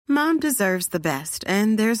Mom deserves the best,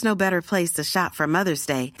 and there's no better place to shop for Mother's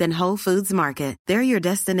Day than Whole Foods Market. They're your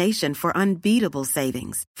destination for unbeatable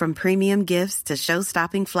savings, from premium gifts to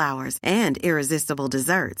show-stopping flowers and irresistible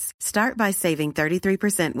desserts. Start by saving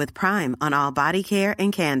 33% with Prime on all body care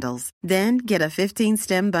and candles. Then get a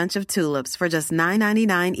 15-stem bunch of tulips for just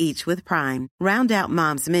 $9.99 each with Prime. Round out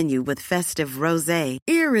Mom's menu with festive rosé,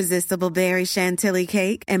 irresistible berry chantilly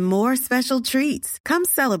cake, and more special treats. Come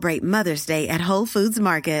celebrate Mother's Day at Whole Foods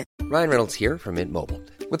Market. Ryan Reynolds here from Mint Mobile.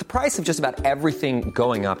 With the price of just about everything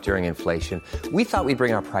going up during inflation, we thought we'd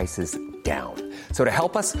bring our prices down. So to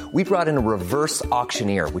help us, we brought in a reverse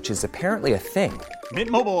auctioneer, which is apparently a thing. Mint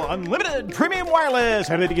Mobile Unlimited Premium Wireless.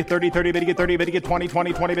 How to get 30, 30, bit to get 30, bit to get 20,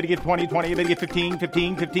 20, 20, bit to get 20, 20, bit to get 15,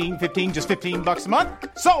 15, 15, 15, just $15 a month?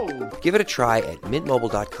 Sold! Give it a try at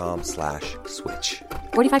mintmobile.com/switch.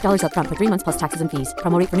 $45 up front for 3 months plus taxes and fees.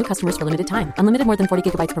 Promo rate for new customers for limited time. Unlimited more than 40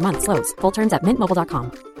 gigabytes per month. Slows full terms at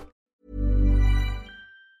mintmobile.com.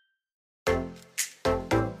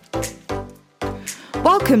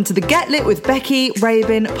 Welcome to the Get Lit with Becky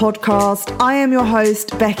Rabin podcast. I am your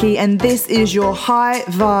host, Becky, and this is your high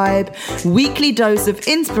vibe weekly dose of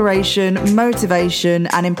inspiration, motivation,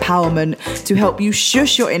 and empowerment to help you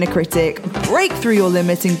shush your inner critic, break through your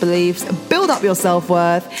limiting beliefs, build up your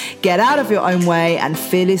self-worth, get out of your own way, and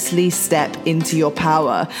fearlessly step into your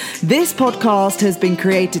power. This podcast has been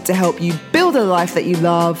created to help you build a life that you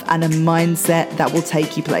love and a mindset that will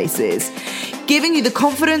take you places. Giving you the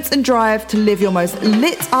confidence and drive to live your most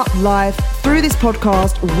lit up life. Through this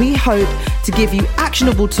podcast, we hope to give you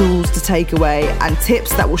actionable tools to take away and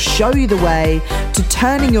tips that will show you the way to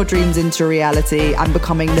turning your dreams into reality and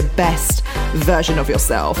becoming the best version of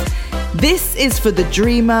yourself. This is for the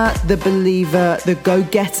dreamer, the believer, the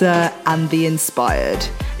go-getter, and the inspired.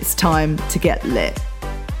 It's time to get lit.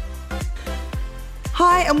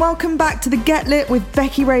 Hi and welcome back to the Get Lit with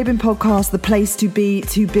Becky Rabin podcast, the place to be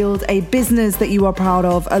to build a business that you are proud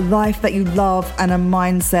of, a life that you love, and a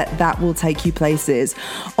mindset that will take you places.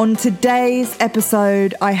 On today's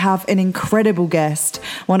episode, I have an incredible guest,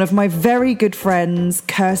 one of my very good friends,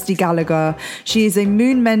 Kirsty Gallagher. She is a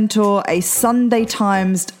moon mentor, a Sunday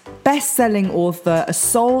Times best-selling author, a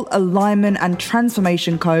soul alignment and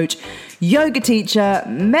transformation coach, yoga teacher,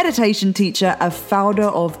 meditation teacher, a founder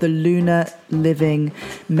of the Lunar Living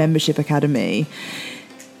Membership Academy.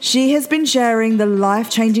 She has been sharing the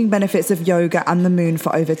life-changing benefits of yoga and the moon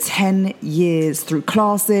for over 10 years through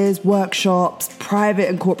classes, workshops, private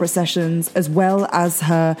and corporate sessions, as well as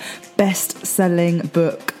her best-selling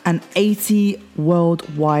book and 80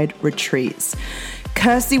 worldwide retreats.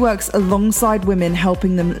 Kirsty works alongside women,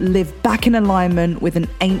 helping them live back in alignment with an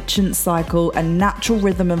ancient cycle and natural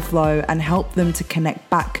rhythm and flow, and help them to connect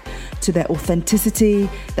back to their authenticity,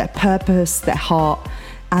 their purpose, their heart,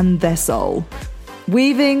 and their soul.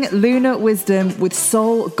 Weaving lunar wisdom with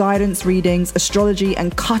soul guidance readings, astrology,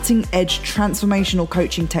 and cutting-edge transformational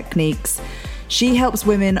coaching techniques, she helps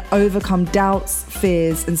women overcome doubts,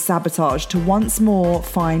 fears, and sabotage to once more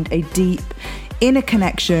find a deep inner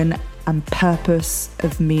connection and purpose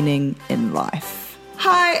of meaning in life.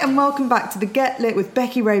 Hi and welcome back to the Get Lit with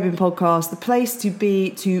Becky Rabin podcast, the place to be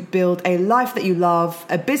to build a life that you love,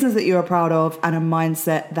 a business that you are proud of, and a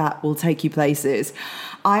mindset that will take you places.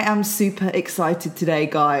 I am super excited today,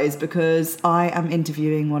 guys, because I am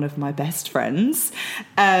interviewing one of my best friends,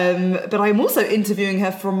 but I'm also interviewing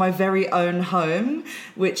her from my very own home,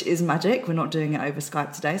 which is magic. We're not doing it over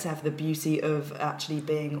Skype today, so I have the beauty of actually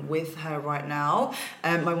being with her right now.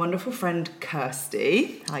 My wonderful friend,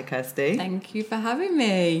 Kirsty. Hi, Kirsty. Thank you for having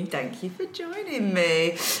me. Thank you for joining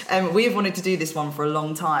me. We have wanted to do this one for a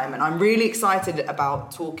long time, and I'm really excited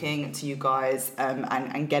about talking to you guys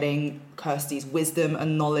and getting Kirsty's wisdom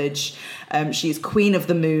and knowledge. She is queen of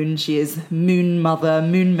the moon. She is moon mother,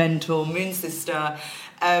 moon mentor, moon sister.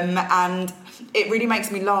 And it really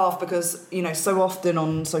makes me laugh because, you know, so often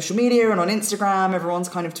on social media and on Instagram, everyone's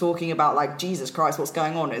kind of talking about like, Jesus Christ, what's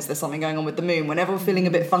going on? Is there something going on with the moon? Whenever we're feeling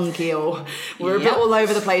a bit funky or we're a bit all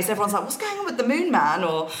over the place, everyone's like, what's going on with the moon, man?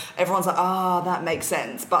 Or everyone's like, that makes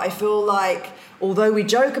sense. But I feel like although we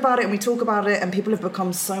joke about it and we talk about it and people have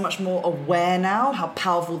become so much more aware now how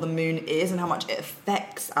powerful the moon is and how much it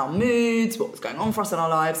affects our moods, what's going on for us in our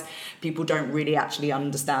lives, people don't really actually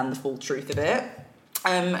understand the full truth of it.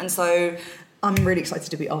 And so I'm really excited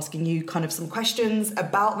to be asking you kind of some questions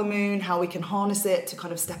about the moon, how we can harness it to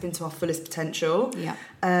kind of step into our fullest potential,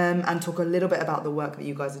 and talk a little bit about the work that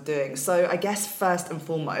you guys are doing. So I guess first and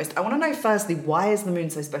foremost, I want to know firstly, why is the moon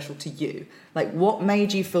so special to you? Like, what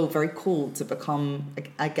made you feel very cool to become,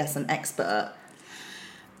 I guess, an expert?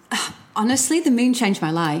 Honestly, the moon changed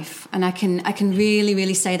my life, and I can really,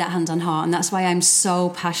 really say that hand on heart, and that's why I'm so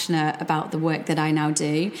passionate about the work that I now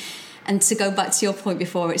do. And to go back to your point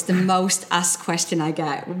before, it's the most asked question I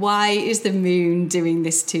get. Why is the moon doing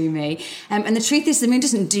this to me? And the truth is, the moon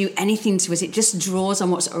doesn't do anything to us. It just draws on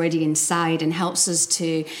what's already inside and helps us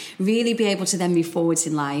to really be able to then move forwards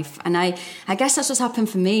in life. And I guess that's what's happened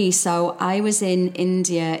for me. So I was in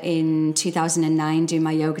India in 2009 doing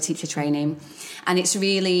my yoga teacher training. And it's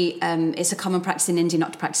really, it's a common practice in India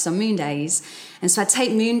not to practice on moon days. And so I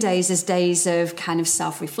take moon days as days of kind of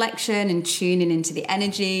self-reflection and tuning into the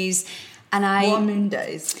energies. And what are moon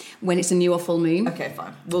days? When it's a new or full moon. Okay,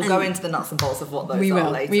 fine. We'll go into the nuts and bolts of what those are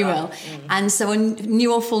later. We will. And so on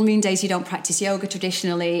new or full moon days, you don't practice yoga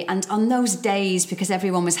traditionally. And on those days, because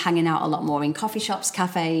everyone was hanging out a lot more in coffee shops,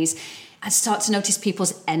 cafes, I'd start to notice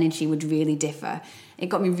people's energy would really differ. It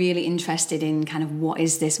got me really interested in kind of what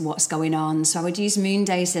is this, what's going on. So I would use moon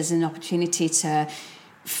days as an opportunity to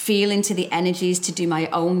feel into the energies, to do my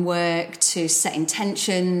own work, to set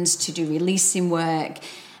intentions, to do releasing work.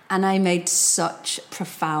 And I made such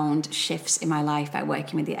profound shifts in my life by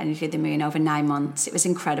working with the energy of the moon over 9 months. It was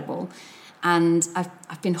incredible. And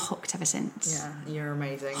I've been hooked ever since. Yeah, you're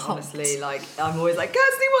amazing. Hooked. Honestly, like I'm always like,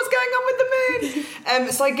 Kirsty, what's going on with the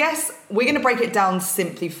moon? So I guess we're going to break it down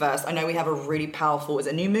simply first. I know we have a really powerful, is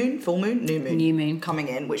it new moon, full moon? New moon coming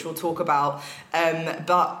in, which we'll talk about.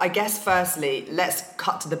 But I guess firstly, let's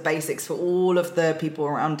cut to the basics for all of the people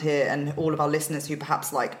around here and all of our listeners who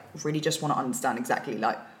perhaps like really just want to understand exactly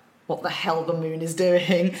like what the hell the moon is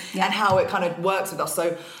doing and how it kind of works with us.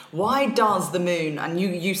 So why does the moon, and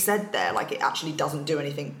you said there, like it actually doesn't do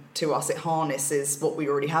anything to us, it harnesses what we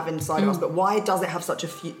already have inside of us, but why does it have such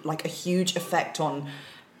a huge effect on,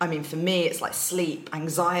 I mean, for me, it's like sleep,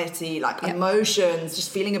 anxiety, like emotions,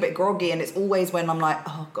 just feeling a bit groggy. And it's always when I'm like,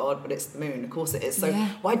 oh God, but it's the moon. Of course it is. So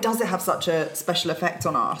why does it have such a special effect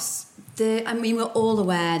on us? We're all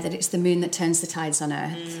aware that it's the moon that turns the tides on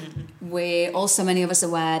Earth. We're also, many of us,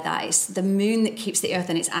 aware that it's the moon that keeps the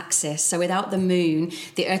Earth on its axis. So without the moon,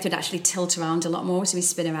 the Earth would actually tilt around a lot more, so we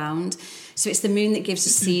spin around. So it's the moon that gives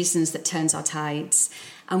us seasons, that turns our tides.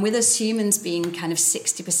 And with us humans being kind of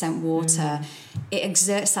 60% water, it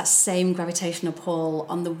exerts that same gravitational pull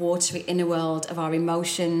on the watery inner world of our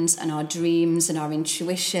emotions and our dreams and our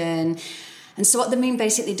intuition. And so what the moon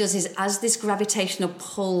basically does is, as this gravitational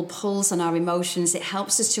pull pulls on our emotions, it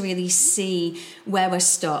helps us to really see where we're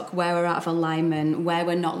stuck, where we're out of alignment, where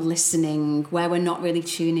we're not listening, where we're not really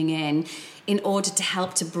tuning in order to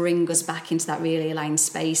help to bring us back into that really aligned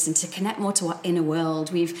space and to connect more to our inner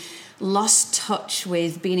world. We've lost touch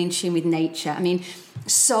with being in tune with nature. I mean,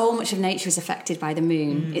 so much of nature is affected by the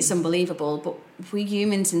moon. It's unbelievable. But we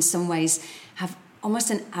humans, in some ways, have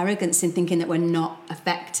almost an arrogance in thinking that we're not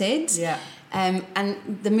affected. Yeah.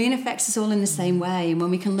 And the moon affects us all in the same way. And when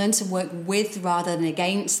we can learn to work with rather than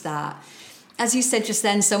against that, as you said just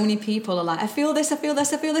then, so many people are like, I feel this, I feel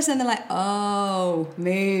this, I feel this. And they're like, oh,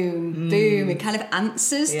 moon, boom. It kind of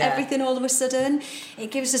answers everything all of a sudden.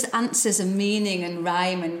 It gives us answers and meaning and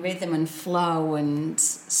rhyme and rhythm and flow and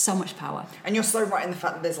so much power. And you're so right in the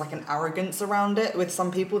fact that there's like an arrogance around it with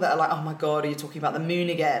some people that are like, oh my God, are you talking about the moon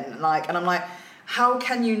again? Like, and I'm like, how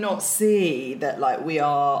can you not see that like we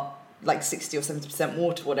are like 60 or 70%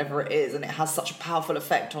 water, whatever it is, and it has such a powerful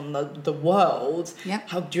effect on the world?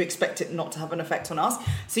 How do you expect it not to have an effect on us?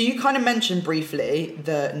 So you kind of mentioned briefly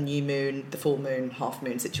the new moon, the full moon, half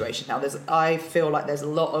moon situation. Now I feel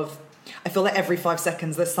like every 5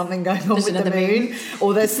 seconds there's something going on with the moon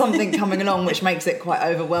or there's something coming along which makes it quite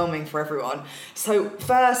overwhelming for everyone. So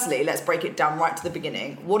firstly, let's break it down right to the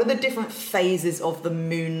beginning. What are the different phases of the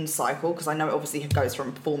moon cycle? Because I know it obviously goes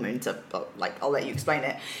from full moon to, like, I'll let you explain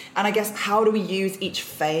it. And I guess, how do we use each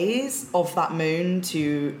phase of that moon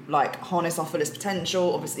to like harness our fullest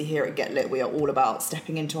potential? Obviously here at Get Lit, we are all about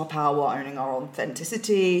stepping into our power, owning our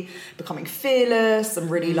authenticity, becoming fearless, and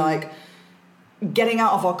really like getting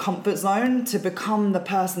out of our comfort zone to become the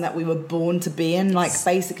person that we were born to be in, like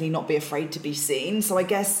basically not be afraid to be seen. So I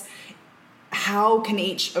guess, how can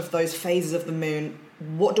each of those phases of the moon,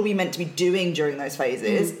 what do we meant to be doing during those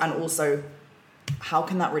phases? And also, how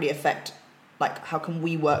can that really affect, like, how can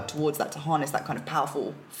we work towards that to harness that kind of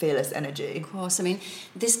powerful, fearless energy? Of course. I mean,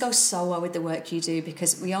 this goes so well with the work you do,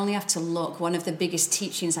 because we only have to look. One of the biggest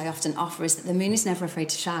teachings I often offer is that the moon is never afraid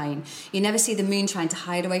to shine. You never see the moon trying to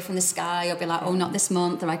hide away from the sky or be like, oh, not this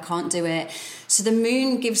month, or I can't do it. So the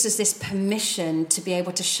moon gives us this permission to be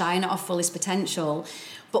able to shine at our fullest potential,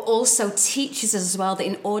 but also teaches us as well that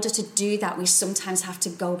in order to do that, we sometimes have to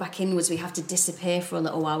go back inwards. We have to disappear for a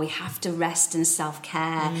little while. We have to rest and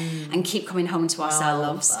self-care and keep coming home to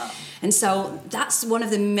ourselves. I love that. And so that's one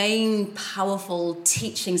of the main powerful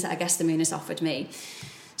teachings that I guess the moon has offered me.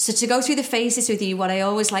 So to go through the phases with you, what I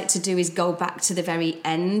always like to do is go back to the very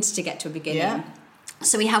end to get to a beginning. Yeah.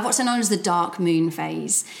 So we have what's known as the dark moon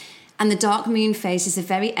phase. And the dark moon phase is the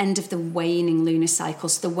very end of the waning lunar cycle.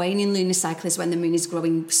 So the waning lunar cycle is when the moon is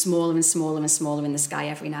growing smaller and smaller and smaller in the sky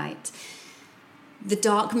every night. The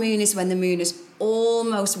dark moon is when the moon is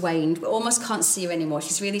almost waned. We almost can't see her anymore.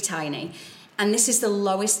 She's really tiny. And this is the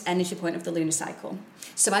lowest energy point of the lunar cycle.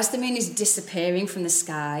 So as the moon is disappearing from the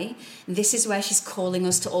sky, this is where she's calling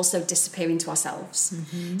us to also disappear into ourselves.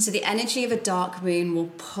 So the energy of a dark moon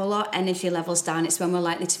will pull our energy levels down. It's when we're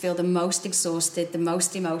likely to feel the most exhausted, the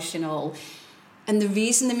most emotional. And the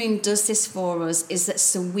reason the moon does this for us is that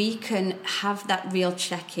so we can have that real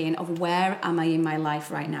check-in of where am I in my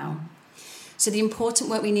life right now. So the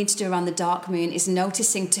important work we need to do around the dark moon is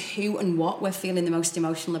noticing to who and what we're feeling the most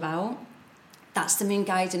emotional about. That's the moon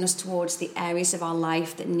guiding us towards the areas of our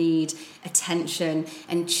life that need attention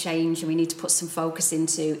and change, and we need to put some focus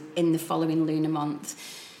into in the following lunar month.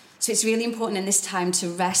 So it's really important in this time to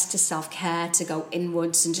rest, to self-care, to go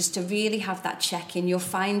inwards, and just to really have that check-in. You'll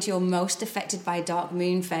find you're most affected by a dark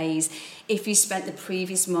moon phase if you spent the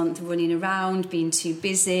previous month running around, being too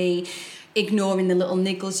busy, ignoring the little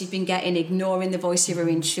niggles you've been getting, ignoring the voice of your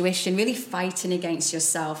intuition, really fighting against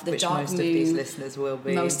yourself. The Which dark most moon, of these listeners will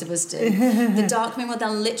be. Most of us do. The dark moon will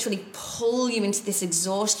then literally pull you into this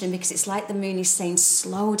exhaustion because it's like the moon is saying,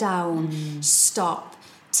 slow down, stop,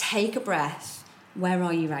 take a breath. Where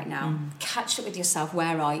are you right now? Catch up with yourself.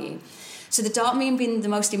 Where are you? So the dark moon being the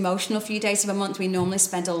most emotional few days of a month, we normally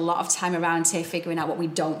spend a lot of time around here figuring out what we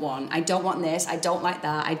don't want. I don't want this. I don't like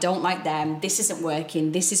that. I don't like them. This isn't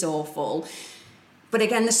working. This is awful. But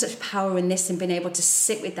again, there's such power in this and being able to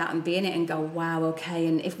sit with that and be in it and go, wow, okay.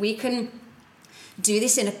 And if we can do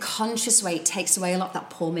this in a conscious way, it takes away a lot of that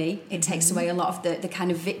poor me. It takes away a lot of the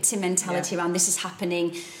kind of victim mentality around this is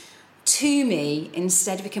happening to me.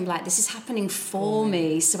 Instead we can be like, this is happening for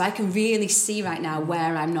me, so I can really see right now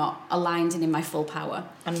where I'm not aligned and in my full power.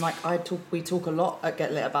 And like we talk a lot at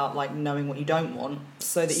Get Lit about like knowing what you don't want,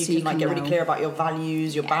 so that you can like get really clear about your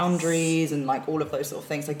values, your boundaries, and like all of those sort of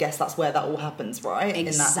things. I guess that's where that all happens, right?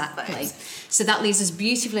 Exactly. In that phase. So that leads us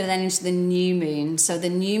beautifully then into the new moon. So the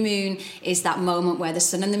new moon is that moment where the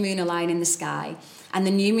sun and the moon align in the sky. And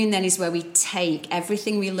the new moon then is where we take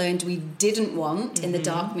everything we learned we didn't want in the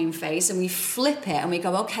dark moon phase and we flip it and we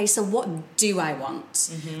go, okay, so what do I want?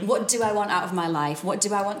 What do I want out of my life? What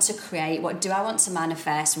do I want to create? What do I want to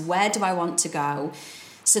manifest? Where do I want to go?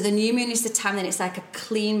 So the new moon is the time that it's like a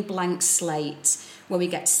clean blank slate where we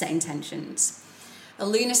get to set intentions. A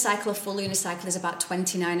lunar cycle, a full lunar cycle, is about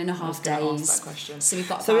 29 and a half days. Ask that question. So we've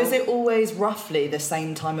got. So is it always roughly the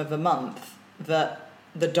same time of the month that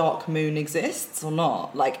the dark moon exists or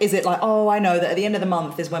not? Like, is it like, oh, I know that at the end of the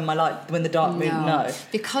month is when when the dark moon, no.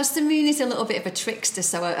 Because the moon is a little bit of a trickster,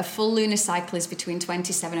 so a full lunar cycle is between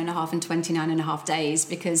 27 and a half and 29 and a half days,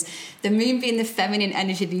 because the moon being the feminine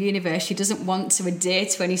energy of the universe, she doesn't want to adhere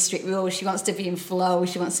to any strict rules. She wants to be in flow,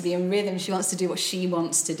 she wants to be in rhythm, she wants to do what she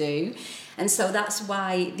wants to do. And so that's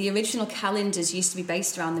why the original calendars used to be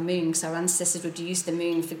based around the moon, because our ancestors would use the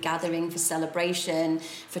moon for gathering, for celebration,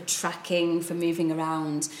 for tracking, for moving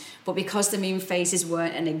around. But because the moon phases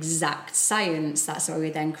weren't an exact science, that's why we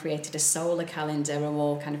then created a solar calendar, a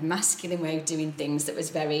more kind of masculine way of doing things that was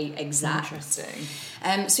very exact. Interesting.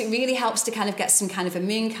 So it really helps to kind of get some kind of a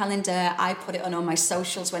moon calendar. I put it on all my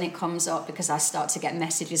socials when it comes up, because I start to get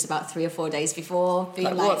messages about 3 or 4 days before,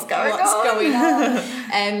 being like what's going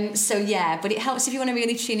on? So yeah, but it helps if you want to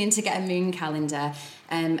really tune in to get a moon calendar,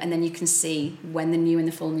 and then you can see when the new and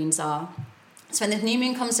the full moons are. So when the new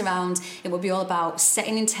moon comes around, it will be all about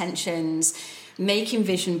setting intentions, making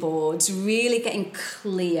vision boards, really getting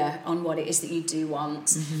clear on what it is that you do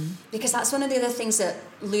want. Because that's one of the other things that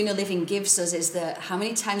lunar living gives us, is that how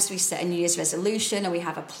many times do we set a New Year's resolution, or we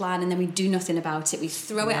have a plan and then we do nothing about it. We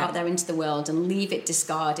throw it out there into the world and leave it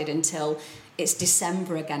discarded until it's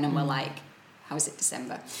December again, and we're like, how is it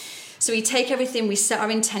December? So we take everything, we set our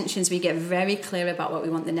intentions, we get very clear about what we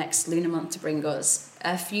want the next lunar month to bring us.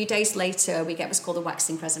 A few days later, we get what's called a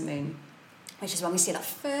waxing crescent moon, which is when we see that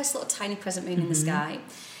first little tiny crescent moon in the sky.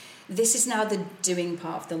 This is now the doing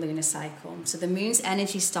part of the lunar cycle. So the moon's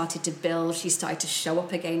energy started to build, she started to show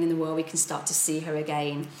up again in the world, we can start to see her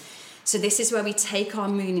again. So this is where we take our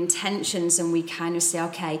moon intentions and we kind of say,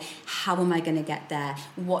 okay, how am I going to get there?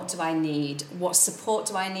 What do I need? What support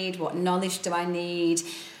do I need? What knowledge do I need?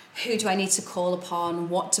 who do I need to call upon?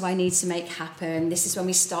 What do I need to make happen? This is when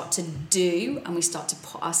we start to do and we start to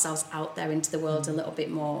put ourselves out there into the world a little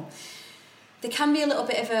bit more. There can be a little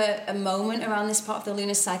bit of a moment around this part of the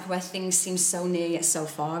lunar cycle where things seem so near yet so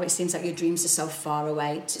far. It seems like your dreams are so far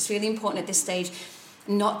away. So it's really important at this stage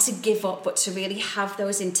not to give up, but to really have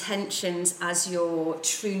those intentions as your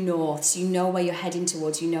true north. So you know where you're heading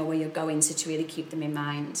towards, you know where you're going, so to really keep them in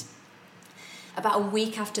mind. About a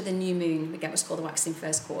week after the new moon, we get what's called the waxing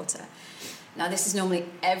first quarter. Now, this is normally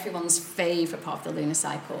everyone's favourite part of the lunar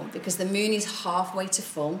cycle because the moon is halfway to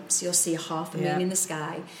full, so you'll see half a moon in the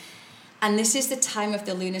sky. And this is the time of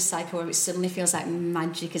the lunar cycle where it suddenly feels like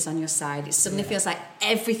magic is on your side. It suddenly feels like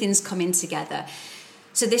everything's coming together.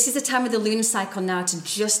 So this is the time of the lunar cycle now to,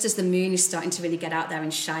 just as the moon is starting to really get out there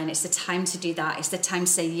and shine, it's the time to do that. It's the time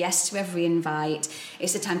to say yes to every invite.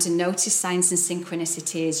 It's the time to notice signs and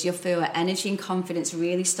synchronicities. You'll feel energy and confidence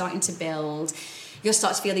really starting to build. You'll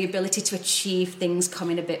start to feel the ability to achieve things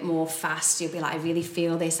coming a bit more fast. You'll be like, I really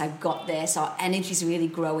feel this, I've got this. Our energy's really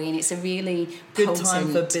growing. It's a really good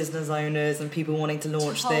time for business owners and people wanting to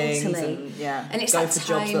launch things and it's go for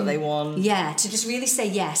jobs that they want. Yeah, to just really say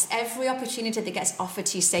yes. Every opportunity that gets offered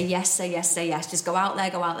to you, say yes, say yes, say yes. Just go out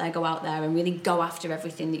there, go out there, go out there and really go after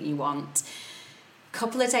everything that you want.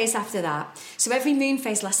 Couple of days after that. So every moon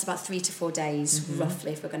phase lasts about 3 to 4 days,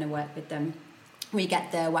 roughly, if we're going to work with them. We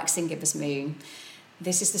get the waxing giver's moon.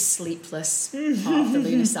 This is the sleepless part of the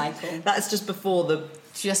lunar cycle. That's just before the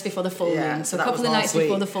full moon. So a couple of nights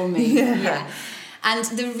before the full moon. Yeah. And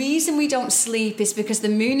the reason we don't sleep is because the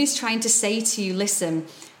moon is trying to say to you, listen,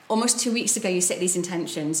 almost 2 weeks ago you set these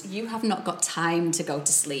intentions. You have not got time to go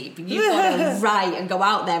to sleep. You've got to write and go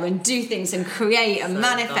out there and do things and create and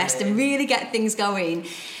manifest and really get things going.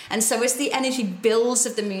 And so as the energy builds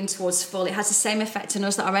of the moon towards full, it has the same effect on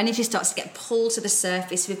us, that our energy starts to get pulled to the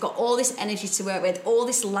surface. We've got all this energy to work with, all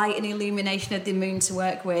this light and illumination of the moon to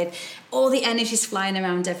work with, all the energy's flying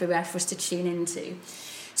around everywhere for us to tune into.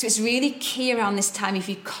 So it's really key around this time, if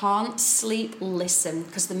you can't sleep, listen,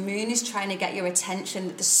 because the moon is trying to get your attention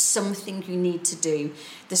that there's something you need to do.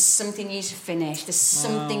 There's something you need to finish. There's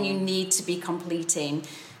something you need to be completing.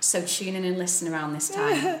 So tune in and listen around this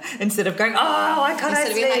time. Instead of going, I can't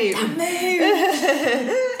sleep. Like,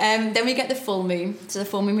 damn moon. Then we get the full moon. So the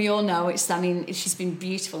full moon, we all know, she's been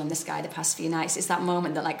beautiful in the sky the past few nights. It's that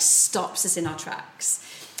moment that stops us in our tracks.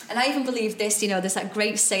 And I even believe this, there's that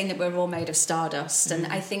great saying that we're all made of stardust. And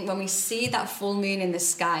I think when we see that full moon in the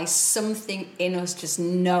sky, something in us just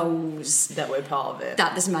knows that we're part of it.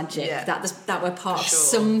 That there's magic, that we're part of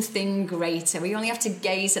something greater. We only have to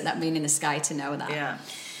gaze at that moon in the sky to know that. Yeah.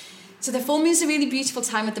 So the full moon is a really beautiful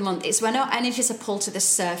time of the month. It's when our energies are pulled to the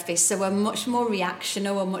surface. So we're much more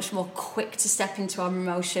reactional, we're much more quick to step into our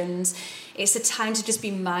emotions. It's a time to just be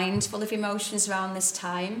mindful of emotions around this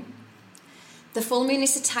time. The full moon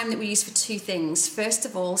is the time that we use for two things. First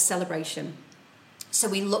of all, celebration. So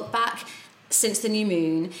we look back since the new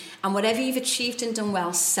moon, and whatever you've achieved and done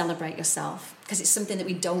well, celebrate yourself, because it's something that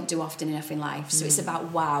we don't do often enough in life. So it's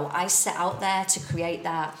about, wow, I set out there to create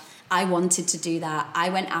that. I wanted to do that. I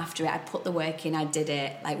went after it. I put the work in. I did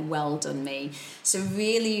it. Well done me. So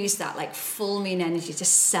really use that full moon energy to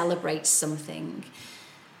celebrate something.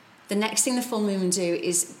 The next thing the full moon will do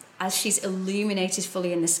is, as she's illuminated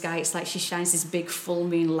fully in the sky, it's like she shines this big full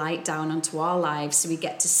moon light down onto our lives, so we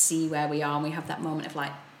get to see where we are, and we have that moment of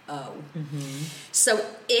oh. So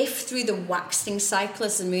if through the waxing cycle,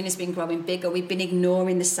 as the moon has been growing bigger, we've been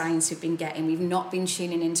ignoring the signs we've been getting, we've not been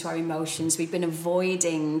tuning into our emotions, we've been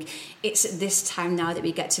avoiding, it's at this time now that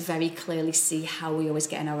we get to very clearly see how we always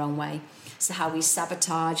get in our own way. So how we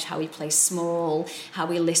sabotage, how we play small, how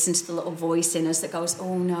we listen to the little voice in us that goes,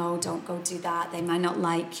 oh no, don't go do that. They might not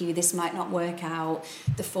like you. This might not work out.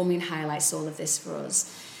 The full moon highlights all of this for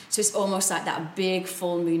us. So it's almost like that big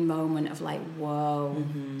full moon moment of whoa.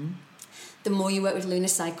 The more you work with lunar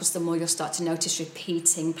cycles, the more you'll start to notice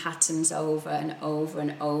repeating patterns over and over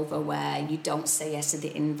and over, where you don't say yes to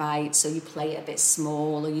the invite, so you play it a bit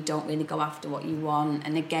small, or you don't really go after what you want.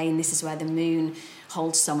 And again, this is where the moon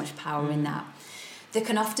holds so much power in that. There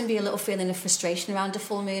can often be a little feeling of frustration around a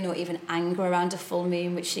full moon, or even anger around a full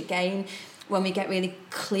moon, which again, when we get really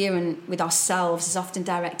clear and with ourselves, is often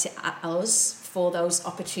directed at us for those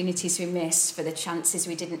opportunities we missed, for the chances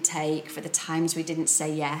we didn't take, for the times we didn't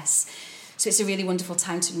say yes. So it's a really wonderful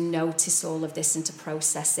time to notice all of this and to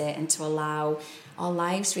process it, and to allow our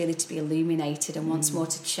lives really to be illuminated, and once more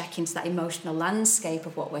to check into that emotional landscape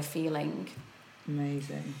of what we're feeling.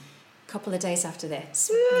 Amazing. A couple of days after this,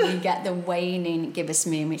 you get the waning gibbous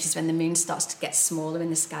moon, which is when the moon starts to get smaller in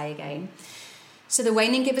the sky again. So the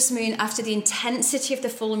waning gibbous moon, after the intensity of the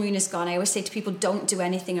full moon is gone, I always say to people, don't do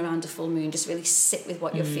anything around a full moon. Just really sit with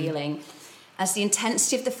what you're feeling. As the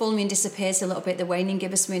intensity of the full moon disappears a little bit, the waning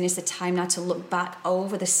gibbous moon is the time now to look back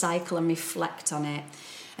over the cycle and reflect on it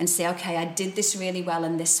and say, okay, I did this really well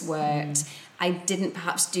and this worked. I didn't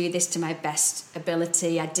perhaps do this to my best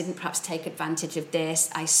ability. I didn't perhaps take advantage of this.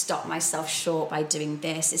 I stopped myself short by doing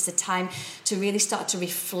this. It's the time to really start to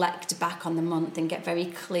reflect back on the month and get very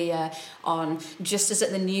clear on, just as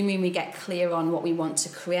at the new moon we get clear on what we want to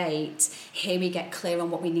create, here we get clear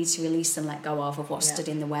on what we need to release and let go of what stood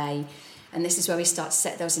in the way. And this is where we start to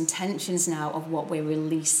set those intentions now of what we're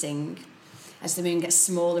releasing. As the moon gets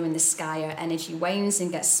smaller in the sky, our energy wanes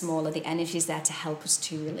and gets smaller. The energy is there to help us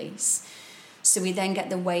to release. So we then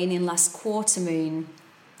get the waning last quarter moon,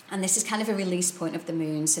 and this is kind of a release point of the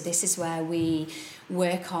moon. So this is where we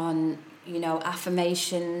work on,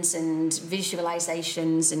 affirmations and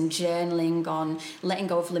visualizations and journaling, on letting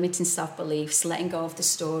go of limiting self-beliefs, letting go of the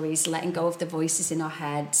stories, letting go of the voices in our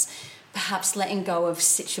heads, perhaps letting go of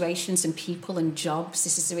situations and people and jobs.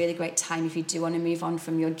 This is a really great time if you do want to move on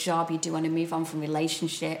from your job, you do want to move on from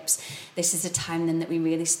relationships. This is a time then that we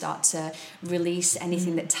really start to release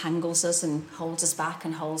anything that tangles us and holds us back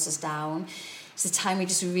and holds us down. It's a time we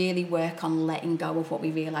just really work on letting go of what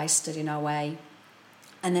we realise stood in our way.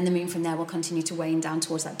 And then the moon from there will continue to wane down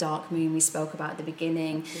towards that dark moon we spoke about at the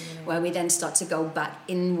beginning, where we then start to go back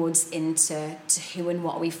inwards into who and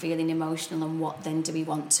what are we feeling emotional, and what then do we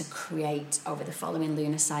want to create over the following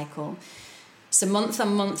lunar cycle. So month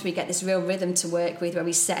on month, we get this real rhythm to work with, where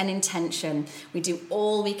we set an intention. We do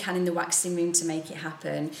all we can in the waxing moon to make it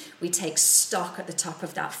happen. We take stock at the top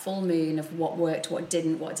of that full moon of what worked, what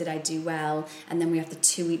didn't, what did I do well. And then we have the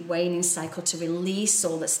 2-week waning cycle to release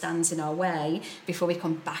all that stands in our way before we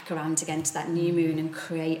come back around again to that new moon and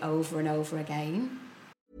create over and over again.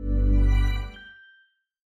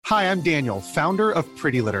 Hi, I'm Daniel, founder of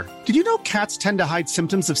Pretty Litter. Did you know cats tend to hide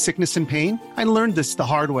symptoms of sickness and pain? I learned this the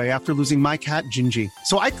hard way after losing my cat, Gingy.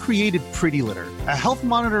 So I created Pretty Litter, a health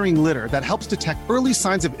monitoring litter that helps detect early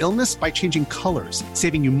signs of illness by changing colors,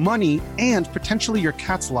 saving you money and potentially your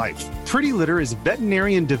cat's life. Pretty Litter is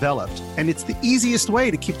veterinarian developed, and it's the easiest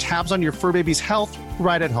way to keep tabs on your fur baby's health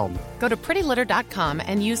right at home. Go to prettylitter.com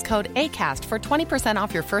and use code ACAST for 20%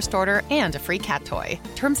 off your first order and a free cat toy.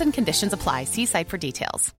 Terms and conditions apply. See site for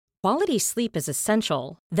details. Quality sleep is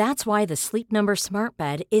essential. That's why the Sleep Number Smart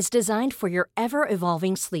Bed is designed for your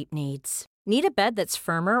ever-evolving sleep needs. Need a bed that's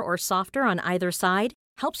firmer or softer on either side?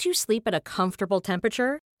 Helps you sleep at a comfortable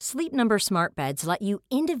temperature? Sleep Number Smart Beds let you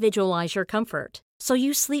individualize your comfort, so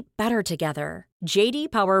you sleep better together. J.D.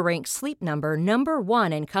 Power ranks Sleep Number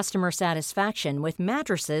 #1 in customer satisfaction with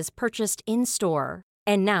mattresses purchased in-store.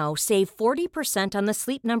 And now, save 40% on the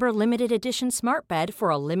Sleep Number Limited Edition Smart Bed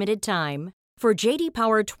for a limited time. For J.D.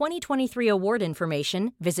 Power 2023 award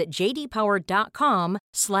information, visit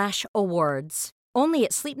jdpower.com/awards. Only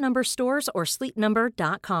at Sleep Number stores or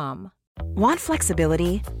sleepnumber.com. Want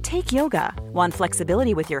flexibility? Take yoga. Want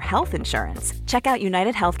flexibility with your health insurance? Check out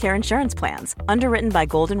United Healthcare Insurance Plans. Underwritten by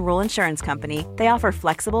Golden Rule Insurance Company, they offer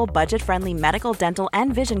flexible, budget-friendly medical, dental,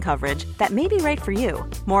 and vision coverage that may be right for you.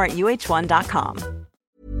 More at uh1.com.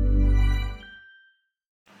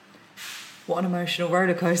 What an emotional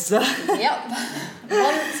roller coaster. Yep.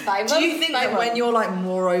 Month by month. Do you think that when you're like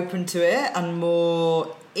more open to it and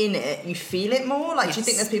more in it, you feel it more? Like, do you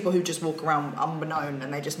think there's people who just walk around unbeknown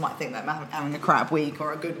and they just might think that they're having a crap week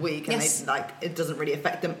or a good week, and they, like, it doesn't really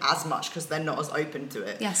affect them as much because they're not as open to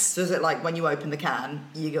it? Yes. So is it like when you open the can,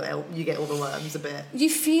 you get all the worms a bit? You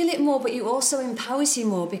feel it more, but you also empowers you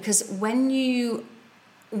more, because when you're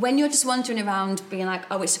just wandering around being like,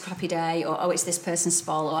 oh, it's a crappy day, or oh, it's this person's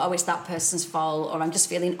fault, or oh, it's that person's fault, or I'm just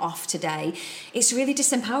feeling off today, it's really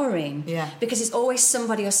disempowering. Yeah. Because it's always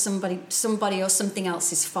somebody or something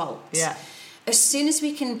else's fault. Yeah. As soon as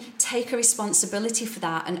we can take a responsibility for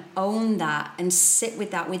that and own that and sit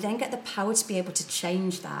with that, we then get the power to be able to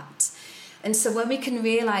change that. And so when we can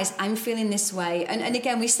realise I'm feeling this way, and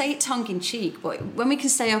again, we say it tongue-in-cheek, but when we can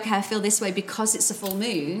say, okay, I feel this way because it's a full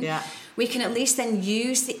moon, we can at least then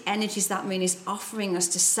use the energies that moon is offering us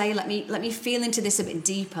to say, let me feel into this a bit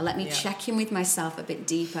deeper, let me check in with myself a bit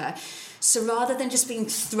deeper. So rather than just being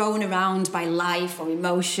thrown around by life or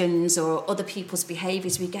emotions or other people's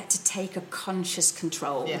behaviours, we get to take a conscious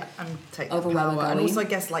control and take over where we're going. And also, I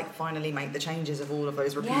guess, like, finally make the changes of all of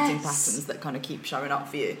those repeating patterns that kind of keep showing up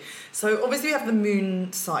for you. So obviously we have the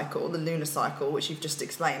moon cycle, the lunar cycle, which you've just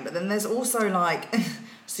explained, but then there's also like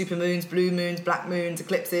super moons, blue moons, black moons,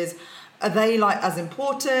 eclipses. Are they like as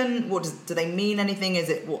important? Do they mean anything? Is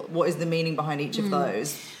it what is the meaning behind each of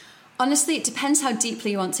those? Honestly, it depends how deeply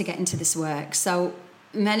you want to get into this work. So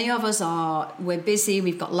many of us we're busy,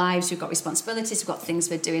 we've got lives, we've got responsibilities, we've got things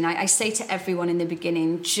we're doing. I say to everyone in the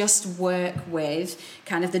beginning, just work with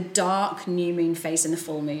kind of the dark new moon phase and the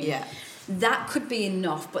full moon. Yeah. That could be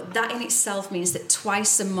enough, but that in itself means that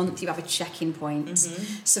twice a month you have a check-in point.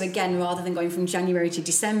 Mm-hmm. So again, rather than going from January to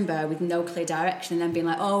December with no clear direction and then being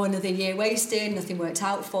like, oh, another year wasted, nothing worked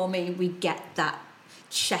out for me, we get that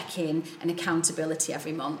check-in and accountability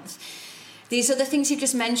every month. These other things you've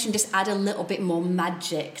just mentioned just add a little bit more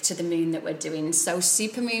magic to the moon that we're doing. So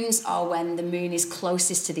supermoons are when the moon is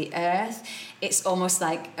closest to the Earth. It's almost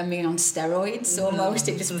like a moon on steroids, almost.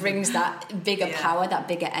 It just brings that bigger power, that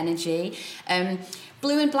bigger energy.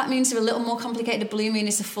 Blue and black moons are a little more complicated. A blue moon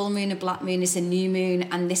is a full moon, a black moon is a new moon,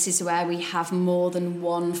 and this is where we have more than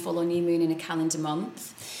one full or new moon in a calendar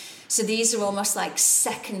month. So these are almost like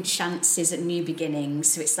second chances at new beginnings.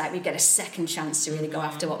 So it's like we get a second chance to really go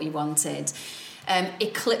after what we wanted.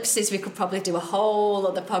 Eclipses, we could probably do a whole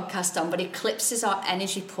other podcast on, but eclipses are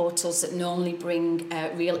energy portals that normally bring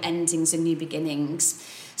real endings and new beginnings.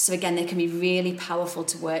 So again, they can be really powerful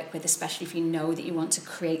to work with, especially if you know that you want to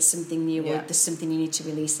create something new or there's something you need to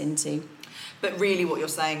release into. But really what you're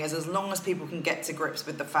saying is as long as people can get to grips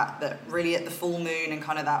with the fact that really at the full moon and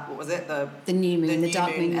kind of that, what was it? The new moon, the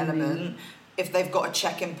dark moon element. If they've got a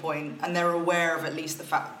check-in point and they're aware of at least the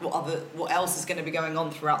fact what else is going to be going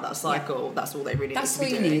on throughout that cycle, that's all they really need to be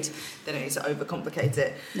doing. Need. They don't need to overcomplicate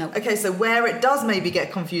it. No. Okay, so where it does maybe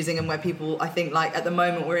get confusing and where people, I think, like at the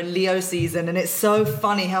moment we're in Leo season and it's so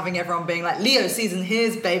funny having everyone being like, Leo season,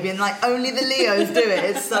 here's baby, and like only the Leos do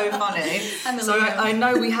it. It's so funny. So I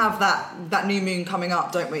know we have that new moon coming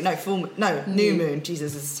up, don't we? New moon.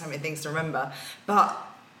 Jesus, there's so many things to remember. But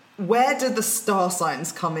where do the star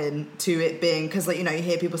signs come in to it being, because like, you know, you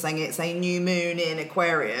hear people saying it's a new moon in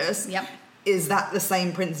Aquarius. Yep. Is that the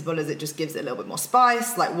same principle as it just gives it a little bit more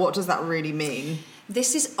spice? Like, what does that really mean?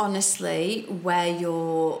 This is honestly where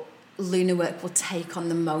your lunar work will take on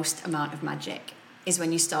the most amount of magic, is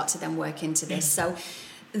when you start to then work into this. So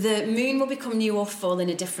the moon will become new or full in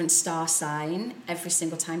a different star sign every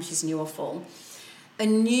single time she's new or full. A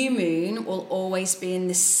new moon will always be in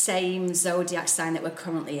the same zodiac sign that we're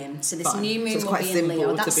currently in. So this new moon will be in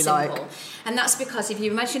Leo. That's simple. Like... And that's because if you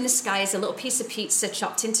imagine the sky as a little piece of pizza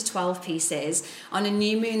chopped into 12 pieces, on a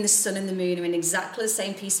new moon, the sun and the moon are in exactly the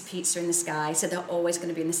same piece of pizza in the sky, so they're always going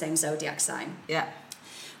to be in the same zodiac sign. Yeah.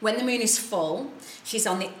 When the moon is full, she's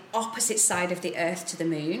on the opposite side of the Earth to the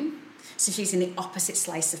moon. So she's in the opposite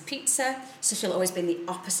slice of pizza, so she'll always be in the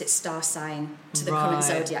opposite star sign to the current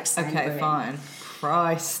zodiac sign. Okay, fine.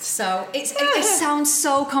 Christ. So it sounds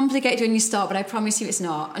so complicated when you start, but I promise you it's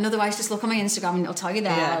not. And otherwise, just look on my Instagram and it'll tell you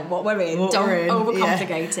there what we're in. Don't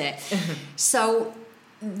overcomplicate it. So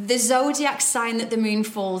the zodiac sign that the moon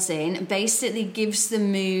falls in basically gives the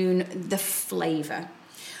moon the flavour.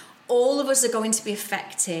 All of us are going to be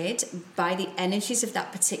affected by the energies of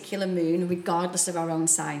that particular moon, regardless of our own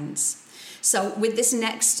signs. So with this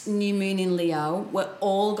next new moon in Leo, we're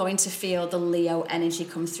all going to feel the Leo energy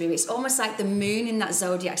come through. It's almost like the moon in that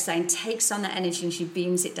zodiac sign takes on that energy and she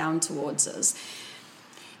beams it down towards us.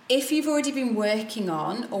 If you've already been working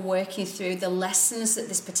on or working through the lessons that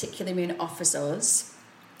this particular moon offers us,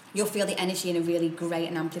 you'll feel the energy in a really great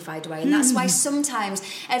and amplified way. And that's why sometimes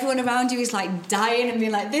everyone around you is like dying and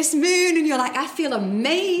being like, this moon, and you're like, I feel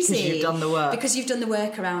amazing. Because you've done the work. Because you've done the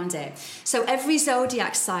work around it. So every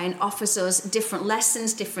zodiac sign offers us different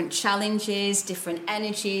lessons, different challenges, different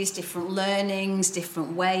energies, different learnings,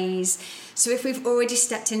 different ways. So if we've already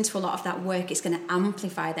stepped into a lot of that work, it's going to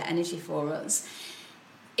amplify that energy for us.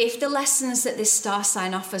 If the lessons that this star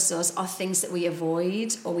sign offers us are things that we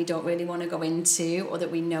avoid or we don't really want to go into, or that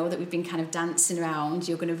we know that we've been kind of dancing around,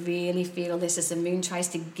 you're going to really feel this as the moon tries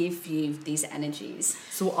to give you these energies.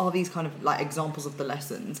 So what are these kind of like examples of the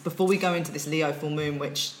lessons? Before we go into this Leo full moon,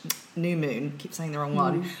 new moon, keep saying the wrong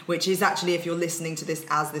one, which is actually, if you're listening to this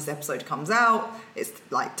as this episode comes out, it's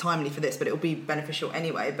like timely for this, but it'll be beneficial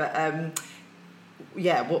anyway. But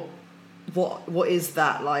what is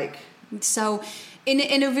that like? So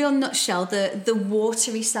in a real nutshell, the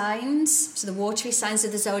watery signs, so the watery signs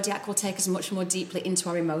of the zodiac will take us much more deeply into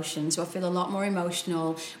our emotions. We'll feel a lot more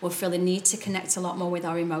emotional, we'll feel a need to connect a lot more with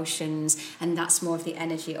our emotions, and that's more of the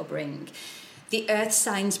energy it'll bring. The earth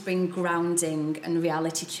signs bring grounding and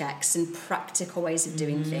reality checks and practical ways of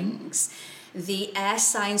doing things. The air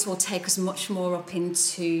signs will take us much more up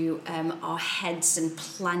into our heads and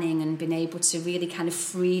planning and being able to really kind of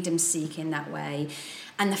freedom seek in that way.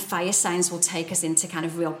 And the fire signs will take us into kind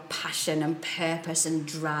of real passion and purpose and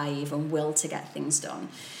drive and will to get things done.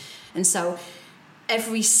 And so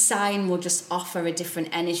every sign will just offer a different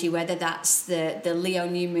energy, whether that's the Leo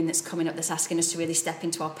new moon that's coming up that's asking us to really step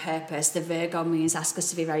into our purpose. The Virgo moons ask us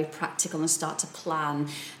to be very practical and start to plan.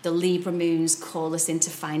 The Libra moons call us into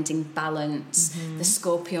finding balance. The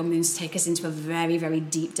Scorpio moons take us into a very, very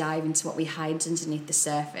deep dive into what we hide underneath the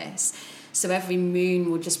surface. So every moon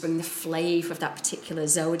will just bring the flavour of that particular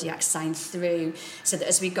zodiac sign through, so that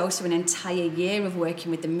as we go through an entire year of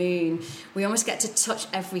working with the moon, we almost get to touch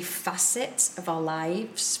every facet of our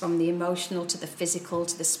lives, from the emotional to the physical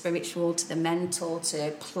to the spiritual to the mental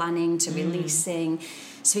to planning to releasing.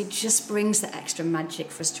 So it just brings the extra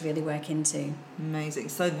magic for us to really work into. Amazing.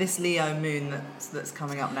 So this Leo moon that's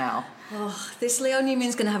coming up now. This Leo new moon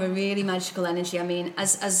is going to have a really magical energy. I mean,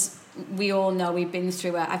 as we all know, we've been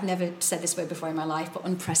through I've never said this word before in my life, but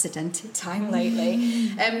unprecedented time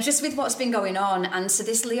lately, just with what's been going on. And so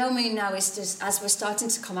this Leo moon now is just, as we're starting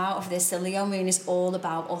to come out of this, the Leo moon is all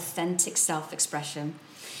about authentic self-expression.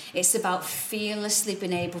 It's about fearlessly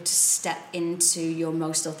being able to step into your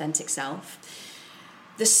most authentic self.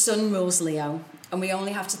 The sun rules Leo, and we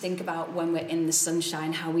only have to think about when we're in the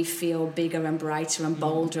sunshine how we feel bigger and brighter and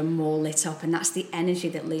bolder and more lit up, and that's the energy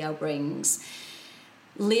that Leo brings.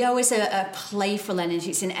 Leo is a playful energy.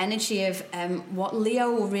 It's an energy of what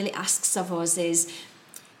Leo really asks of us is,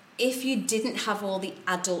 if you didn't have all the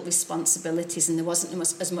adult responsibilities and there wasn't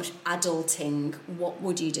as much adulting, what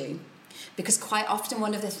would you do? Because quite often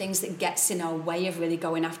one of the things that gets in our way of really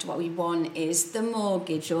going after what we want is the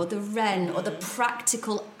mortgage or the rent or the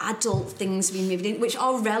practical adult things we moved in, which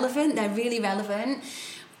are relevant, they're really relevant.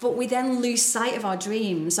 But we then lose sight of our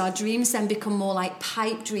dreams. Our dreams then become more like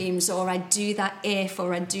pipe dreams, or I do that if,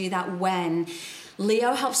 or I do that when.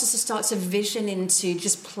 Leo helps us to start to vision into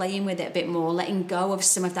just playing with it a bit more, letting go of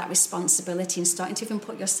some of that responsibility and starting to even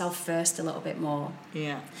put yourself first a little bit more.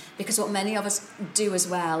 Yeah. Because what many of us do as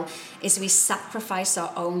well is we sacrifice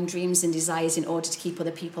our own dreams and desires in order to keep other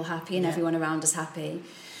people happy and everyone around us happy.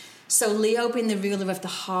 So Leo, being the ruler of the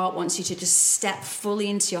heart, wants you to just step fully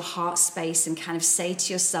into your heart space and kind of say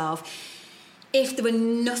to yourself, if there were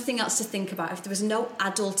nothing else to think about, if there was no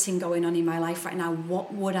adulting going on in my life right now,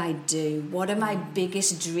 what would I do? What are my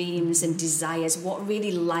biggest dreams and desires? What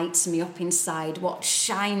really lights me up inside? What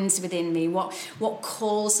shines within me? What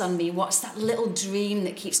calls on me? What's that little dream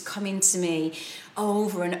that keeps coming to me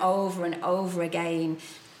over and over and over again?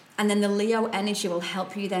 And then the Leo energy will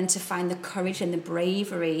help you then to find the courage and the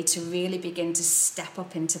bravery to really begin to step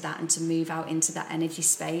up into that and to move out into that energy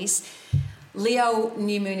space. Leo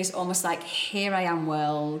new moon is almost like, here I am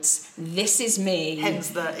world, this is me.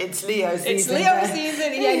 Hence it's Leo season. It's Leo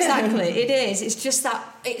season, yeah, exactly. It is. It's just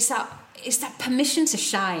it's that permission to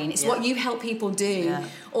shine. It's what you help people do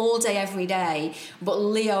all day, every day. But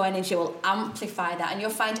Leo energy will amplify that, and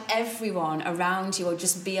you'll find everyone around you will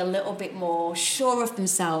just be a little bit more sure of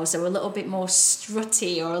themselves, or a little bit more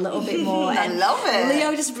strutty, or a little bit more. I love it.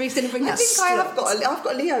 Leo just breathes in and brings that strut. I've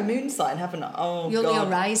got a Leo moon sign, haven't I? Oh, you're God.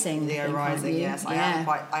 Leo rising. Leo rising, yes.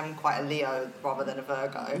 I'm quite a Leo rather than a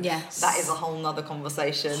Virgo. Yes. That is a whole nother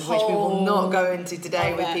conversation, which we will not go into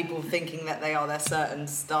today, with people thinking that they are their certain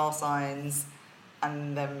star signs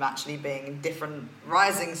and them actually being different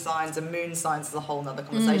rising signs and moon signs is a whole nother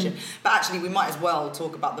conversation. But actually we might as well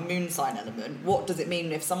talk about the moon sign element. What does it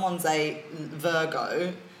mean if someone's a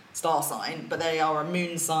Virgo star sign but they are a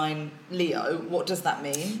moon sign Leo? What does that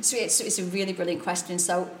mean? So it's a really brilliant question.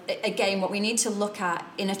 So again, what we need to look at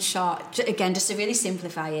in a chart, again, just to really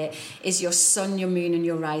simplify it, is your sun, your moon and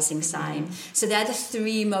your rising sign. So they're the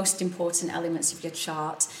three most important elements of your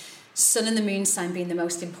chart. Sun and the moon sign being the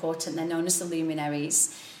most important, they're known as the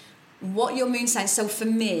luminaries. What your moon sign, so for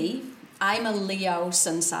me, I'm a Leo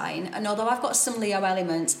sun sign, and although I've got some Leo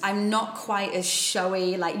elements, I'm not quite as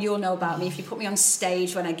showy. Like, you'll know about me, if you put me on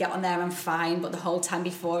stage, when I get on there I'm fine, but the whole time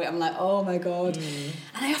before it I'm like, oh my God.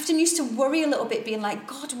 And I often used to worry a little bit, being like,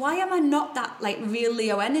 God, why am I not that like real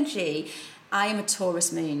Leo energy? I am a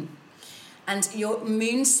Taurus moon. And your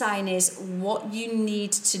moon sign is what you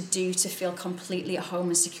need to do to feel completely at home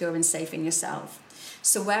and secure and safe in yourself.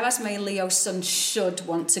 So whereas my Leo sun should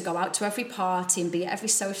want to go out to every party and be at every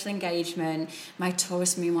social engagement, my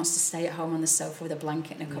Taurus moon wants to stay at home on the sofa with a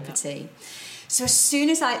blanket and a cup of tea. So as soon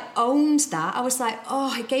as I owned that, I was like,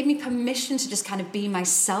 oh, it gave me permission to just kind of be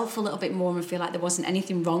myself a little bit more and feel like there wasn't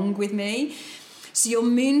anything wrong with me. So your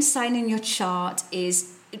moon sign in your chart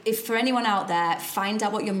is, if for anyone out there, find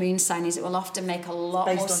out what your moon sign is. It will often make a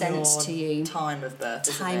lot more sense to you. Time of birth.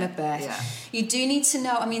 Time of birth. Yeah. You do need to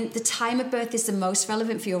know, I mean, the time of birth is the most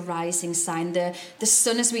relevant for your rising sign. The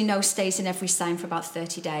sun, as we know, stays in every sign for about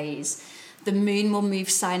 30 days. The moon will move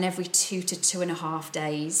sign every 2 to 2.5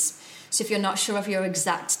 days. So if you're not sure of your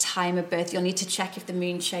exact time of birth, you'll need to check if the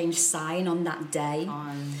moon changed sign on that day.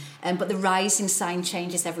 But the rising sign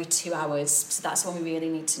changes every 2 hours, so that's when we really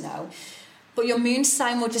need to know. But your moon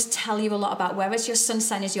sign will just tell you a lot about, whereas your sun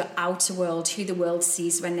sign is your outer world, who the world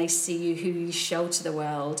sees when they see you, who you show to the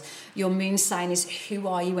world. Your moon sign is who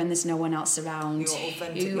are you when there's no one else around.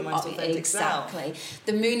 Your most authentic exactly. self.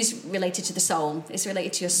 The moon is related to the soul. It's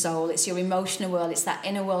related to your soul. It's your emotional world. It's that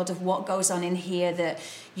inner world of what goes on in here that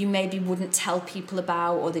you maybe wouldn't tell people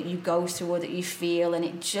about, or that you go through, or that you feel. And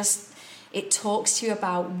it talks to you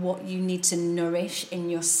about what you need to nourish in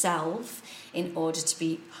yourself in order to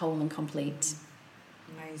be whole and complete.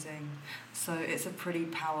 Amazing. So it's a pretty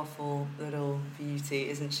powerful little beauty,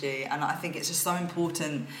 isn't she? And I think it's just so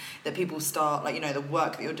important that people start, like, you know, the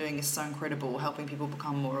work that you're doing is so incredible, helping people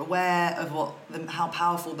become more aware of how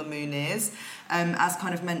powerful the moon is. As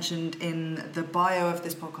kind of mentioned in the bio of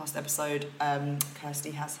this podcast episode,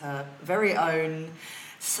 Kirsty has her very own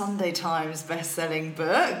Sunday Times best-selling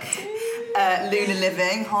book, Lunar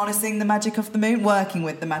Living, Harnessing the Magic of the Moon, Working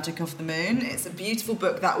with the Magic of the Moon. It's a beautiful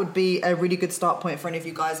book. That would be a really good start point for any of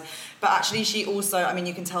you guys. But actually, she also, I mean,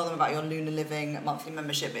 you can tell them about your Lunar Living monthly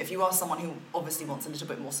membership, but if you are someone who obviously wants a little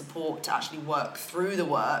bit more support to actually work through the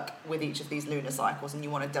work with each of these lunar cycles, and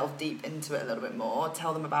you want to delve deep into it a little bit more,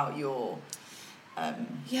 tell them about your...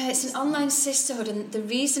 Yeah, it's an online sisterhood, and the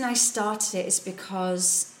reason I started it is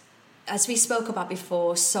because, as we spoke about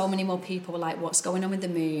before, so many more people were like, what's going on with the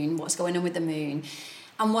moon? What's going on with the moon?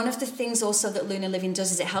 And one of the things also that Lunar Living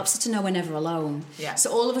does is it helps us to know we're never alone. Yeah.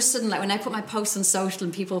 So all of a sudden, like when I put my posts on social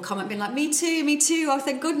and people comment being like, me too, oh,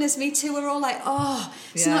 thank goodness, me too. We're all like, oh,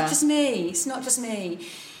 it's not just me. It's not just me.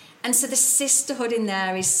 And so the sisterhood in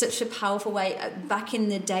there is such a powerful way. Back in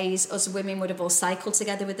the days, us women would have all cycled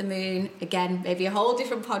together with the moon. Again, maybe a whole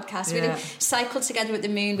different podcast. We'd have cycled together with the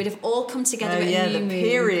moon. We'd have all come together at a new moon.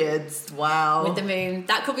 Periods. Wow. With the moon.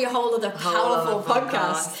 That could be a whole other powerful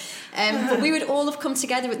podcast. But we would all have come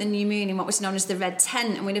together at the new moon in what was known as the red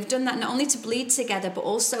tent, and we'd have done that not only to bleed together but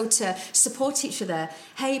also to support each other.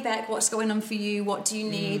 Hey Beck, what's going on for you? What do you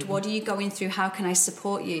need? What are you going through? How can I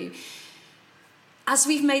support you? As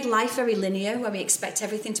we've made life very linear, where we expect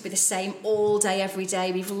everything to be the same all day, every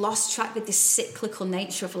day, we've lost track with this cyclical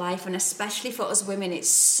nature of life. And especially for us women, it's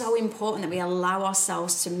so important that we allow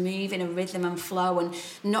ourselves to move in a rhythm and flow and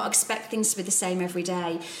not expect things to be the same every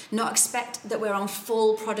day. Not expect that we're on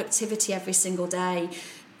full productivity every single day.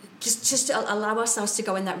 Just to allow ourselves to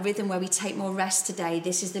go in that rhythm where we take more rest today.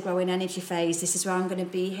 This is the growing energy phase. This is where I'm going to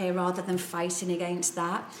be here, rather than fighting against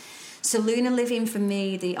that. So Lunar Living for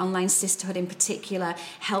me, the online sisterhood in particular,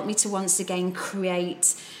 helped me to once again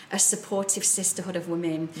create a supportive sisterhood of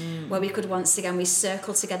women where we could once again, we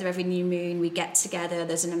circle together every new moon, we get together.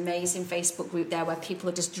 There's an amazing Facebook group there where people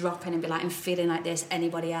will just drop in and be like, I'm feeling like this,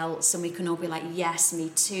 anybody else? And we can all be like, yes, me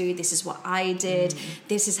too, this is what I did,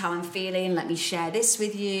 this is how I'm feeling, let me share this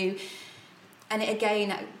with you. And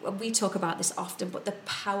again, we talk about this often, but the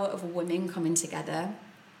power of women coming together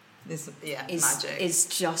magic. Is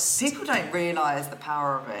just... People don't realise the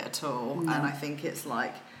power of it at all. No. And I think it's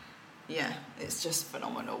like, it's just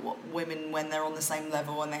phenomenal what women, when they're on the same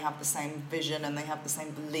level and they have the same vision and they have the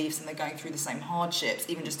same beliefs and they're going through the same hardships,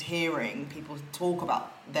 even just hearing people talk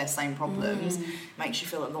about their same problems makes you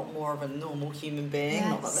feel a lot more of a normal human being. Yes.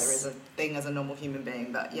 Not that there is a thing as a normal human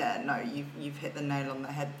being, but you've hit the nail on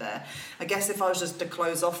the head there. I guess if I was just to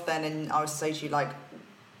close off then, and I would say to you, like,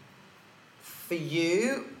 for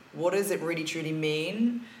you, what does it really truly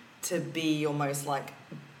mean to be your most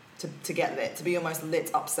to get lit, to be your most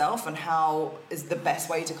lit up self, and how is the best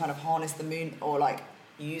way to kind of harness the moon or like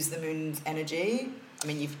use the moon's energy? I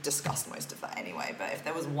mean, you've discussed most of that anyway, but if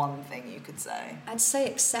there was one thing you could say. I'd say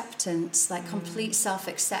acceptance, like complete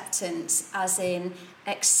self-acceptance, as in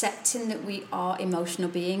accepting that we are emotional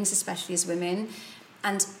beings, especially as women.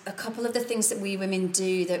 And a couple of the things that we women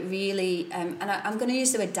do that really, and I'm going to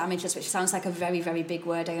use the word damage us, which sounds like a very, very big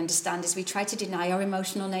word, I understand, is we try to deny our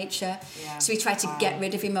emotional nature. Yeah. So we try to get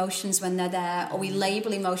rid of emotions when they're there, or we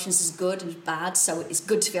label emotions as good and bad. So it's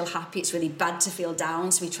good to feel happy, it's really bad to feel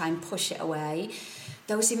down, so we try and push it away.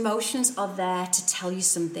 Those emotions are there to tell you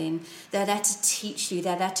something. They're there to teach you.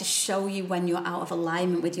 They're there to show you when you're out of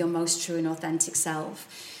alignment with your most true and authentic self.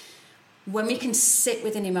 When we can sit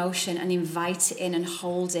with an emotion and invite it in and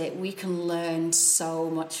hold it, we can learn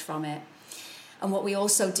so much from it. And what we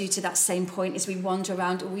also do to that same point is we wander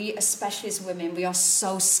around. We, especially as women, we are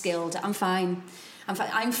so skilled. I'm fine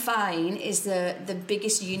is the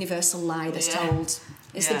biggest universal lie that's told.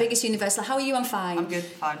 It's the biggest universal. How are you? I'm fine. I'm good.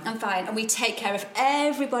 Fine. I'm fine. And we take care of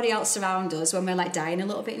everybody else around us when we're like dying a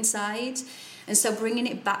little bit inside. And so bringing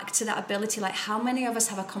it back to that ability, like how many of us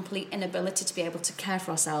have a complete inability to be able to care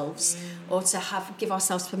for ourselves or to give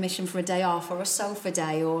ourselves permission for a day off or a sofa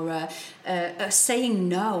day or saying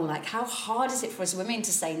no? Like how hard is it for us women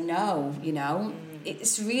to say no, you know?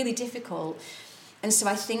 It's really difficult. And so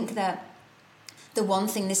I think that the one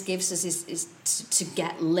thing this gives us is to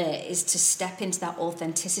get lit, is to step into that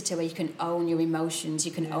authenticity where you can own your emotions,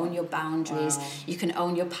 you can own your boundaries, you can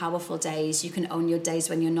own your powerful days, you can own your days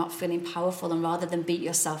when you're not feeling powerful, and rather than beat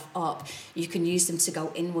yourself up, you can use them to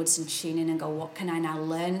go inwards and tune in and go, what can I now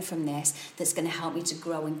learn from this that's going to help me to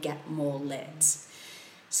grow and get more lit?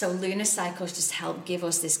 So lunar cycles just help give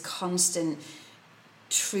us this constant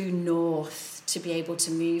true north to be able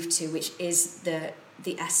to move to, which is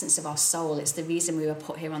the essence of our soul. It's the reason we were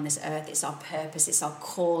put here on this earth. It's our purpose, it's our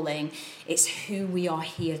calling, it's who we are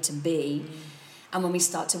here to be. And when we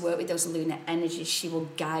start to work with those lunar energies, she will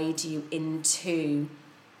guide you into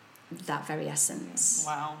that very essence.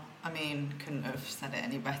 Wow. I mean, couldn't have said it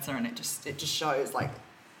any better, and it just shows like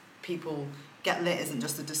people get lit isn't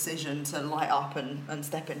just a decision to light up and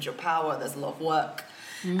step into your power. There's a lot of work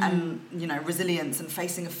and, you know, resilience and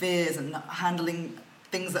facing of fears and handling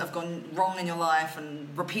things that have gone wrong in your life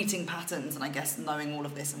and repeating patterns. And I guess knowing all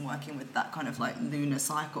of this and working with that kind of like lunar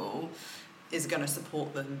cycle is going to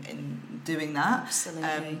support them in doing that.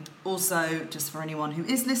 Absolutely. Also, just for anyone who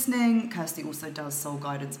is listening, Kirsty also does soul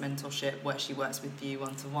guidance mentorship where she works with you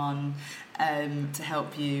one-to-one to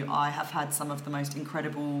help you. I have had some of the most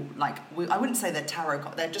incredible, like, I wouldn't say they're tarot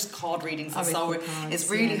cards, they're just card readings and soul. It's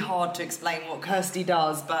really hard to explain what Kirsty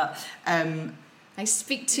does, but I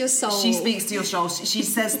speak to your soul. She speaks to your soul. She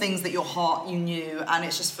says things that your heart you knew, and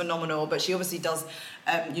it's just phenomenal. But she obviously does,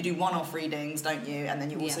 you do one-off readings, don't you? And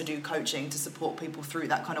then you also do coaching to support people through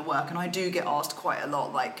that kind of work. And I do get asked quite a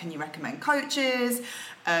lot, like, can you recommend coaches?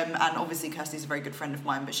 And obviously Kirsty's a very good friend of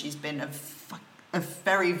mine, but she's been a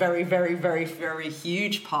very, very, very, very, very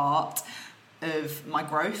huge part of my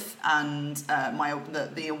growth and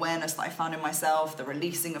the awareness that I found in myself, the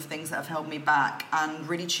releasing of things that have held me back, and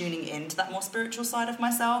really tuning into that more spiritual side of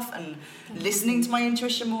myself and listening to my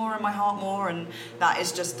intuition more and my heart more. And that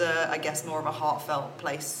is just I guess more of a heartfelt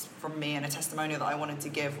place from me and a testimonial that I wanted to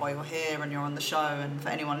give while you're here and you're on the show. And for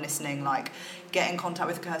anyone listening, like, get in contact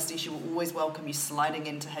with Kirsty. She will always welcome you sliding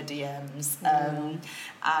into her DMs.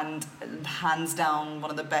 And hands down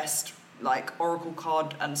one of the best like oracle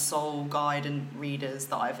card and soul guide and readers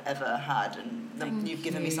that I've ever had, and you've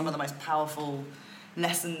given me some of the most powerful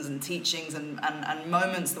lessons and teachings and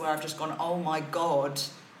moments where I've just gone, oh my God,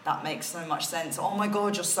 that makes so much sense. Oh my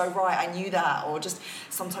God, you're so right, I knew that. Or just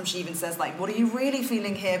sometimes she even says like, what are you really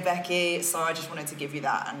feeling here, Becky? So I just wanted to give you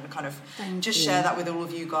that and kind of share that with all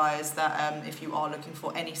of you guys, that if you are looking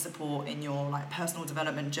for any support in your like personal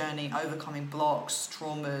development journey, overcoming blocks,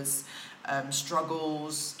 traumas,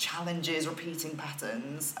 struggles, challenges, repeating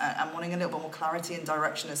patterns, and wanting a little bit more clarity and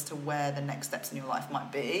direction as to where the next steps in your life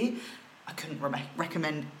might be, I couldn't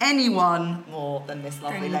recommend anyone more than this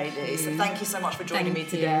lovely lady. So thank you so much for joining me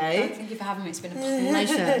today. Thank you for having me. It's been a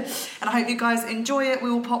pleasure. And I hope you guys enjoy it. We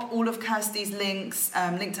will pop all of Kirsty's links,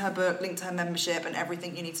 link to her book, link to her membership, and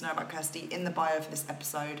everything you need to know about Kirsty in the bio for this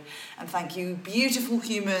episode. And thank you, beautiful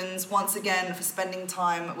humans, once again for spending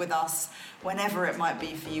time with us, whenever it might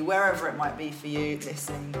be for you, wherever it might be for you,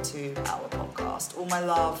 listening to our podcast. All my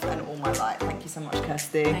love and all my light. Thank you so much,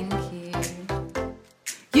 Kirsty. Thank you.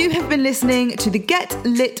 You have been listening to the Get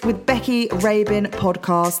Lit with Becky Rabin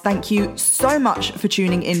podcast. Thank you so much for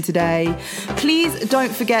tuning in today. Please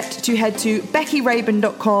don't forget to head to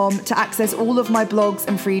beckyrabin.com to access all of my blogs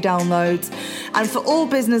and free downloads. And for all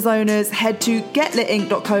business owners, head to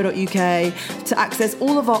getlitinc.co.uk to access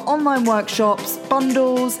all of our online workshops,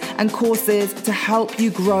 bundles, and courses to help you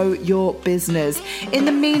grow your business. In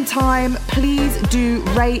the meantime, please do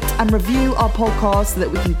rate and review our podcast so that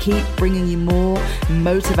we can keep bringing you more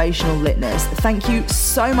motivational litness. Thank you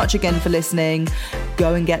so much again for listening.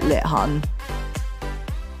 Go and get lit, hun.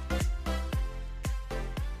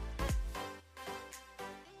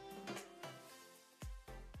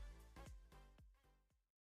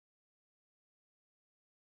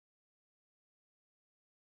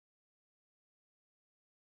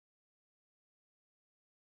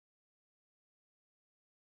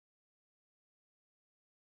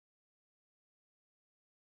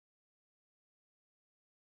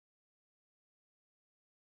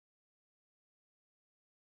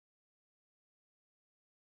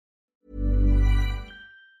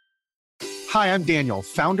 Hi, I'm Daniel,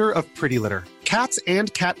 founder of Pretty Litter. Cats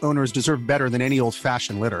and cat owners deserve better than any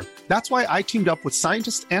old-fashioned litter. That's why I teamed up with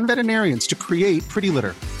scientists and veterinarians to create Pretty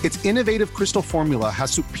Litter. Its innovative crystal formula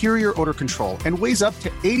has superior odor control and weighs up to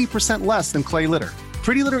 80% less than clay litter.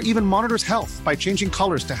 Pretty Litter even monitors health by changing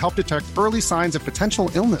colors to help detect early signs of potential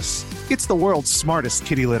illness. It's the world's smartest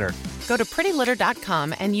kitty litter. Go to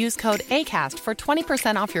prettylitter.com and use code ACAST for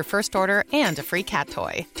 20% off your first order and a free cat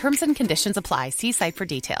toy. Terms and conditions apply. See site for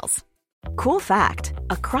details. Cool fact,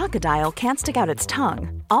 a crocodile can't stick out its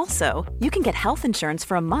tongue. Also, you can get health insurance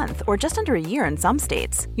for a month or just under a year in some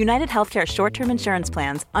states. United Healthcare short-term insurance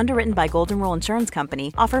plans, underwritten by Golden Rule Insurance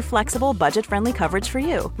Company, offer flexible, budget-friendly coverage for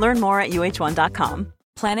you. Learn more at uh1.com.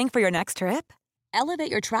 Planning for your next trip?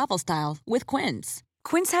 Elevate your travel style with Quince.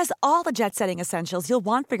 Quince has all the jet-setting essentials you'll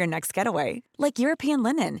want for your next getaway, like European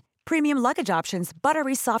linen, premium luggage options,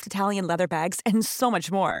 buttery soft Italian leather bags, and so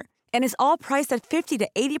much more. And is all priced at 50 to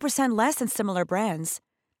 80% less than similar brands.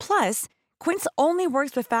 Plus, Quince only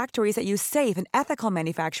works with factories that use safe and ethical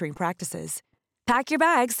manufacturing practices. Pack your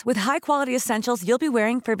bags with high-quality essentials you'll be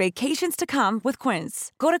wearing for vacations to come with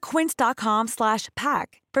Quince. Go to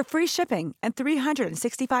quince.com/pack for free shipping and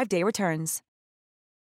 365-day returns.